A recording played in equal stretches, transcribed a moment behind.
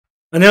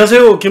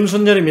안녕하세요,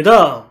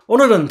 김순열입니다.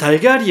 오늘은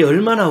달걀이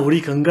얼마나 우리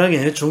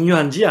건강에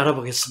중요한지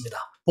알아보겠습니다.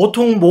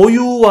 보통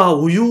모유와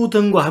우유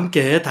등과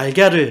함께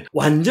달걀을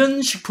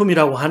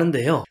완전식품이라고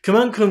하는데요.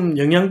 그만큼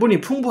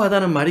영양분이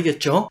풍부하다는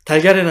말이겠죠.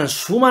 달걀에는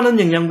수많은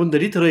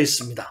영양분들이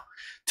들어있습니다.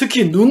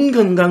 특히 눈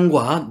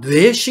건강과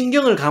뇌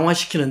신경을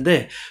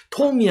강화시키는데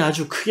도움이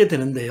아주 크게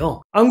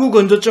되는데요.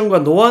 안구건조증과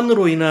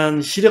노안으로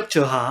인한 시력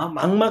저하,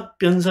 망막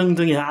변성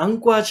등의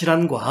안과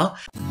질환과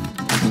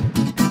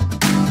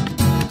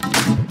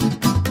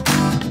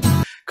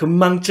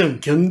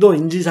근망증,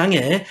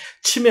 경도인지장애,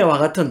 치매와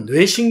같은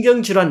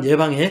뇌신경 질환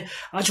예방에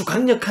아주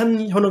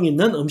강력한 효능이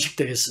있는 음식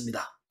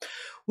되겠습니다.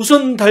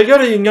 우선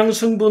달걀의 영양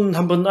성분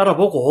한번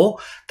알아보고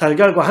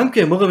달걀과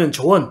함께 먹으면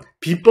좋은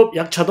비법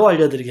약차도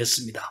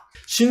알려드리겠습니다.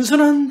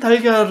 신선한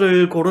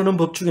달걀을 고르는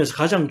법 중에서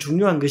가장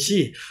중요한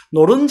것이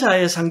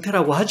노른자의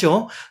상태라고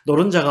하죠.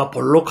 노른자가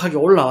볼록하게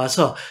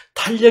올라와서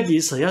탄력이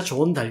있어야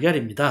좋은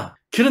달걀입니다.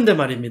 그런데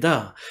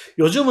말입니다.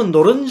 요즘은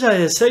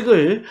노른자의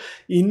색을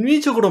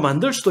인위적으로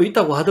만들 수도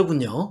있다고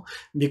하더군요.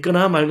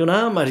 믿거나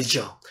말거나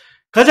말이죠.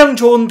 가장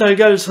좋은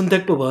달걀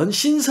선택법은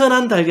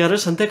신선한 달걀을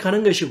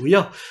선택하는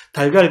것이고요.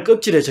 달걀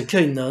껍질에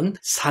적혀있는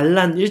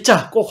산란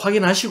일자 꼭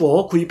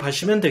확인하시고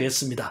구입하시면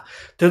되겠습니다.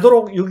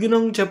 되도록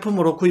유기농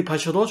제품으로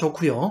구입하셔도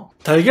좋고요.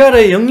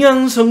 달걀의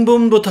영양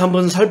성분부터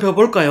한번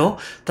살펴볼까요?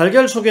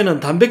 달걀 속에는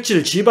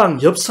단백질, 지방,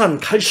 엽산,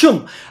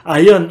 칼슘,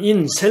 아연,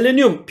 인,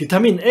 셀레늄,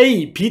 비타민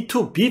A,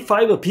 B2,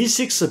 B5,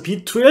 B6,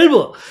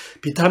 B12,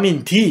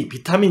 비타민 D,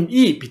 비타민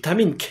E,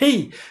 비타민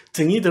K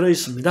등이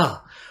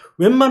들어있습니다.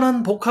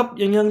 웬만한 복합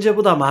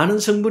영양제보다 많은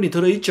성분이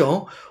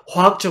들어있죠.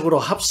 화학적으로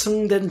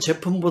합성된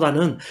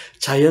제품보다는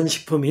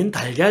자연식품인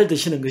달걀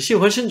드시는 것이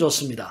훨씬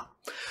좋습니다.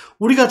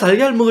 우리가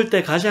달걀 먹을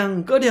때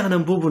가장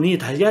꺼려하는 부분이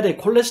달걀의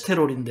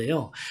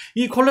콜레스테롤인데요.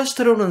 이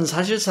콜레스테롤은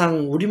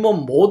사실상 우리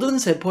몸 모든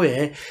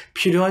세포에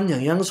필요한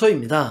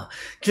영양소입니다.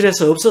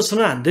 그래서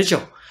없어서는 안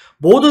되죠.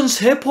 모든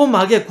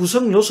세포막의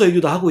구성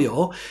요소이기도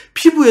하고요.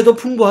 피부에도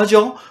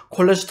풍부하죠.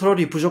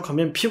 콜레스테롤이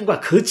부족하면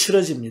피부가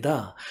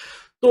거칠어집니다.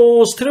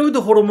 또 스테로이드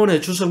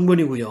호르몬의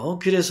주성분이고요.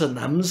 그래서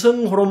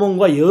남성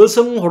호르몬과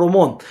여성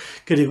호르몬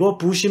그리고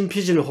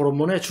부신피질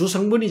호르몬의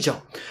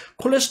주성분이죠.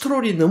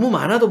 콜레스테롤이 너무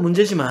많아도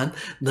문제지만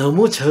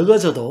너무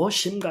적어져도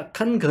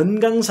심각한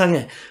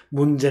건강상의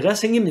문제가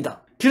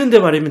생깁니다. 그런데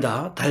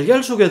말입니다.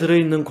 달걀 속에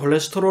들어있는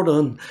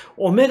콜레스테롤은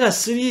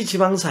오메가3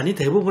 지방산이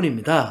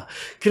대부분입니다.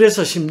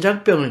 그래서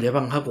심장병을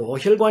예방하고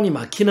혈관이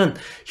막히는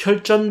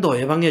혈전도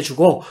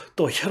예방해주고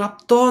또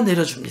혈압도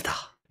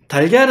내려줍니다.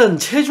 달걀은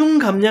체중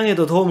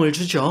감량에도 도움을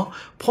주죠.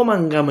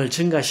 포만감을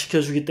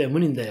증가시켜주기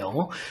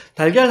때문인데요.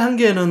 달걀 한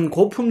개에는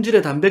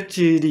고품질의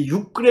단백질이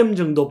 6g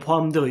정도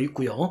포함되어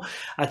있고요.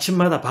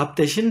 아침마다 밥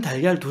대신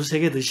달걀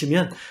 2-3개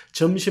드시면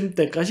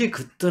점심때까지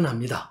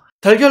거뜬합니다.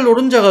 달걀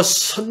노른자가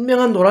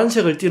선명한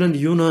노란색을 띠는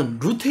이유는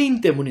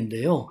루테인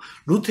때문인데요.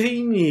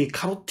 루테인이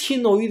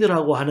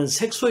카로티노이드라고 하는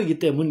색소이기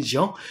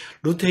때문이죠.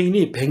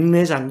 루테인이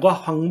백내장과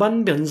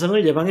황반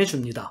변성을 예방해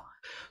줍니다.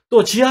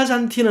 또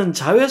지아잔틴은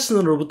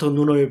자외선으로부터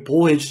눈을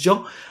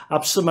보호해주죠.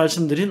 앞서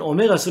말씀드린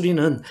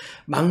오메가3는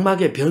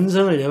망막의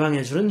변성을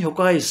예방해주는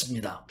효과가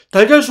있습니다.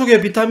 달걀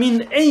속의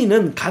비타민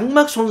A는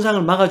각막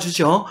손상을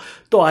막아주죠.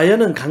 또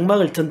아연은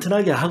각막을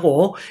튼튼하게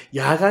하고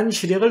야간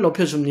시력을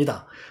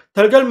높여줍니다.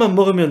 달걀만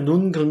먹으면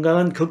눈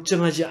건강은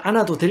걱정하지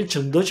않아도 될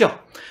정도죠.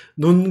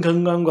 눈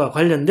건강과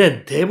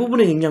관련된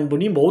대부분의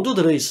영양분이 모두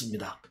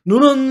들어있습니다.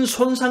 눈은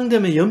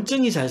손상되면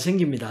염증이 잘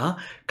생깁니다.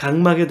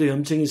 각막에도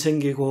염증이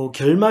생기고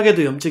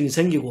결막에도 염증이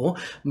생기고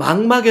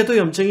망막에도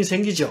염증이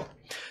생기죠.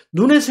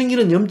 눈에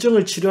생기는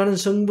염증을 치료하는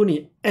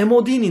성분이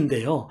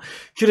에모딘인데요.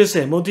 그래서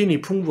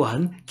에모딘이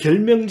풍부한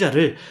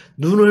결명자를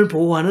눈을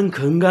보호하는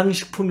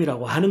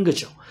건강식품이라고 하는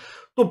거죠.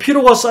 또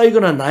피로가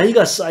쌓이거나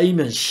나이가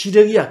쌓이면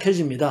시력이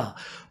약해집니다.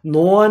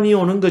 노안이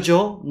오는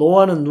거죠.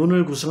 노안은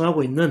눈을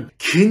구성하고 있는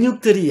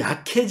근육들이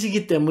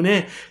약해지기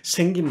때문에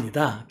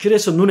생깁니다.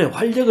 그래서 눈에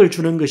활력을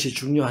주는 것이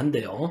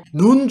중요한데요.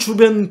 눈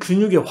주변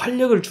근육에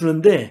활력을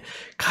주는데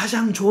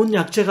가장 좋은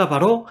약재가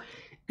바로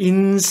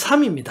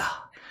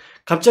인삼입니다.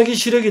 갑자기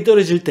시력이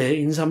떨어질 때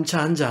인삼차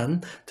한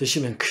잔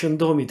드시면 큰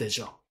도움이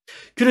되죠.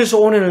 그래서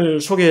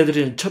오늘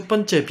소개해드릴 첫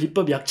번째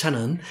비법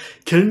약차는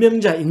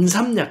결명자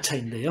인삼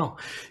약차인데요.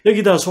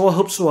 여기다 소화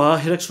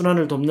흡수와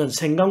혈액순환을 돕는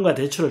생강과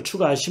대추를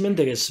추가하시면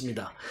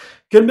되겠습니다.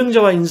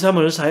 결명자와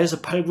인삼을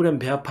 4에서 8g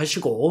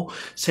배합하시고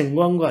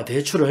생강과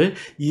대추를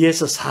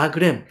 2에서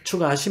 4g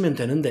추가하시면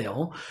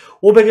되는데요.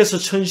 500에서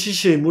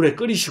 1000cc의 물에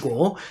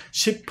끓이시고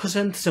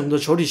 10% 정도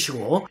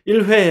졸이시고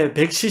 1회에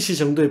 100cc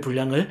정도의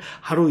분량을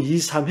하루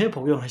 2-3회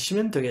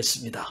복용하시면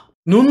되겠습니다.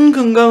 눈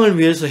건강을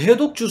위해서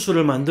해독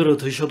주스를 만들어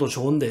드셔도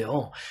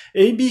좋은데요.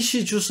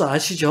 ABC 주스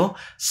아시죠?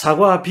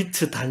 사과,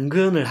 비트,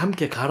 당근을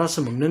함께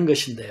갈아서 먹는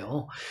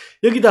것인데요.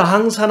 여기다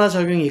항산화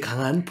작용이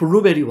강한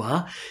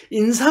블루베리와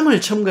인삼을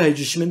첨가해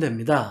주시면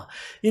됩니다.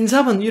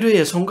 인삼은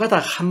 1회에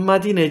손가락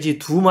 1마디 내지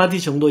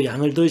 2마디 정도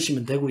양을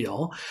넣으시면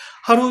되고요.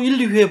 하루 1,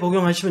 2회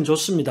복용하시면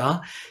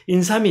좋습니다.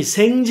 인삼이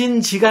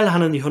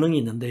생진지갈하는 효능이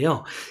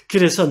있는데요.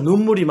 그래서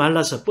눈물이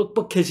말라서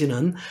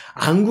뻑뻑해지는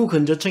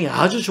안구건조증에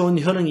아주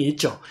좋은 효능이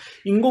있죠.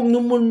 인공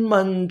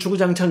눈물만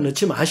주구장창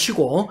넣지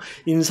마시고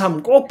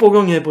인삼 꼭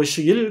복용해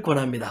보시길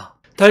권합니다.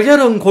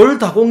 달걀은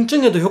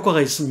골다공증에도 효과가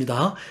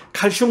있습니다.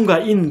 칼슘과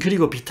인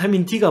그리고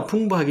비타민 D가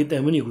풍부하기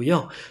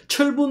때문이고요.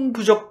 철분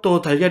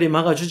부족도 달걀이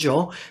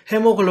막아주죠.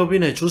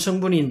 헤모글로빈의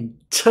주성분인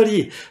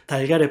철이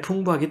달걀에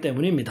풍부하기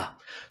때문입니다.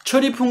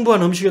 철이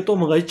풍부한 음식에 또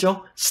뭐가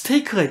있죠?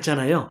 스테이크가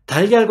있잖아요.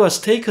 달걀과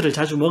스테이크를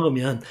자주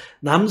먹으면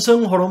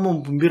남성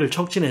호르몬 분비를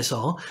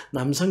촉진해서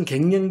남성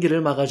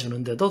갱년기를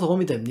막아주는 데도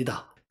도움이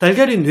됩니다.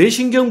 달걀이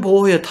뇌신경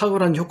보호에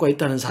탁월한 효과가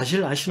있다는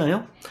사실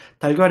아시나요?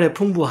 달걀에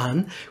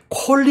풍부한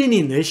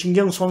콜린이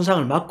뇌신경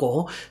손상을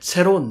막고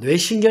새로운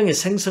뇌신경의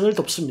생성을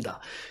돕습니다.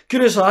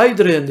 그래서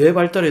아이들의 뇌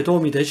발달에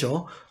도움이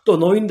되죠. 또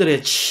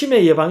노인들의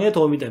치매 예방에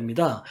도움이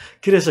됩니다.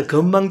 그래서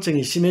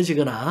건망증이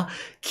심해지거나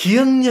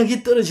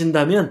기억력이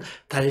떨어진다면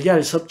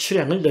달걀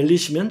섭취량을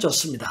늘리시면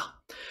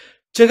좋습니다.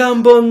 제가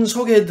한번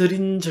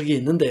소개해드린 적이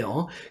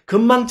있는데요.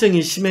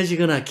 건망증이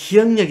심해지거나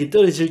기억력이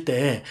떨어질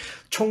때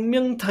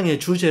총명탕의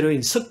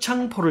주재료인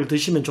석창포를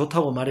드시면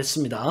좋다고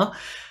말했습니다.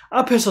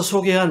 앞에서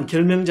소개한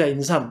결명자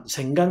인삼,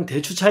 생강,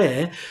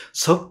 대추차에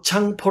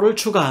석창포를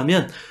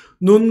추가하면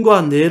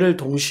눈과 뇌를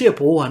동시에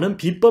보호하는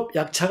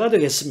비법약차가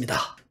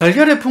되겠습니다.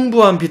 달걀에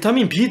풍부한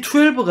비타민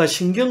B12가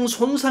신경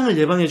손상을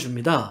예방해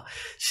줍니다.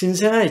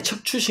 신생아의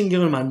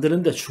척추신경을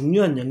만드는 데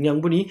중요한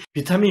영양분이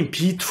비타민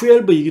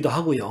B12이기도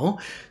하고요.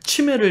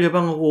 치매를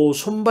예방하고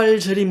손발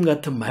저림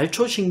같은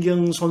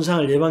말초신경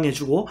손상을 예방해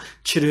주고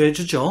치료해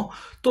주죠.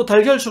 또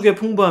달걀 속에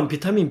풍부한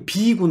비타민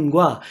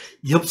B군과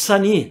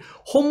엽산이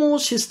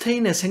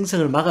호모시스테인의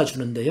생성을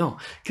막아주는데요.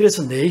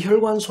 그래서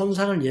뇌혈관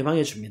손상을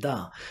예방해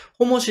줍니다.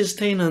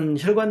 호모시스테인은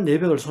혈관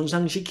내벽을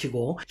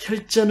손상시키고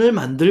혈전을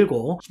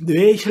만들고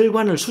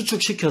뇌혈관을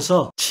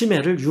수축시켜서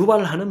치매를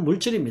유발하는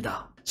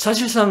물질입니다.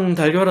 사실상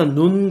달걀은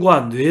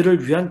눈과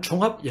뇌를 위한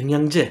종합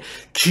영양제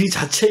그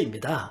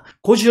자체입니다.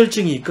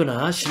 고지혈증이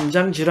있거나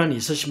심장질환이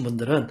있으신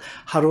분들은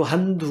하루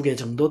한두 개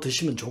정도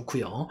드시면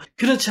좋고요.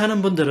 그렇지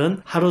않은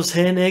분들은 하루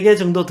 3, 4개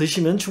정도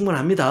드시면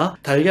충분합니다.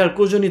 달걀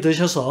꾸준히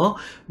드셔서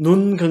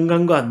눈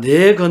건강과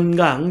뇌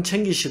건강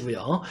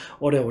챙기시고요.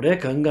 오래오래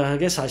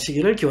건강하게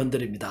사시기를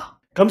기원드립니다.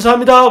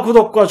 감사합니다.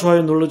 구독과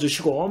좋아요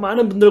눌러주시고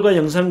많은 분들과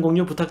영상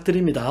공유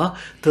부탁드립니다.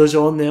 더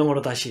좋은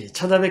내용으로 다시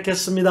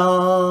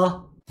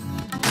찾아뵙겠습니다.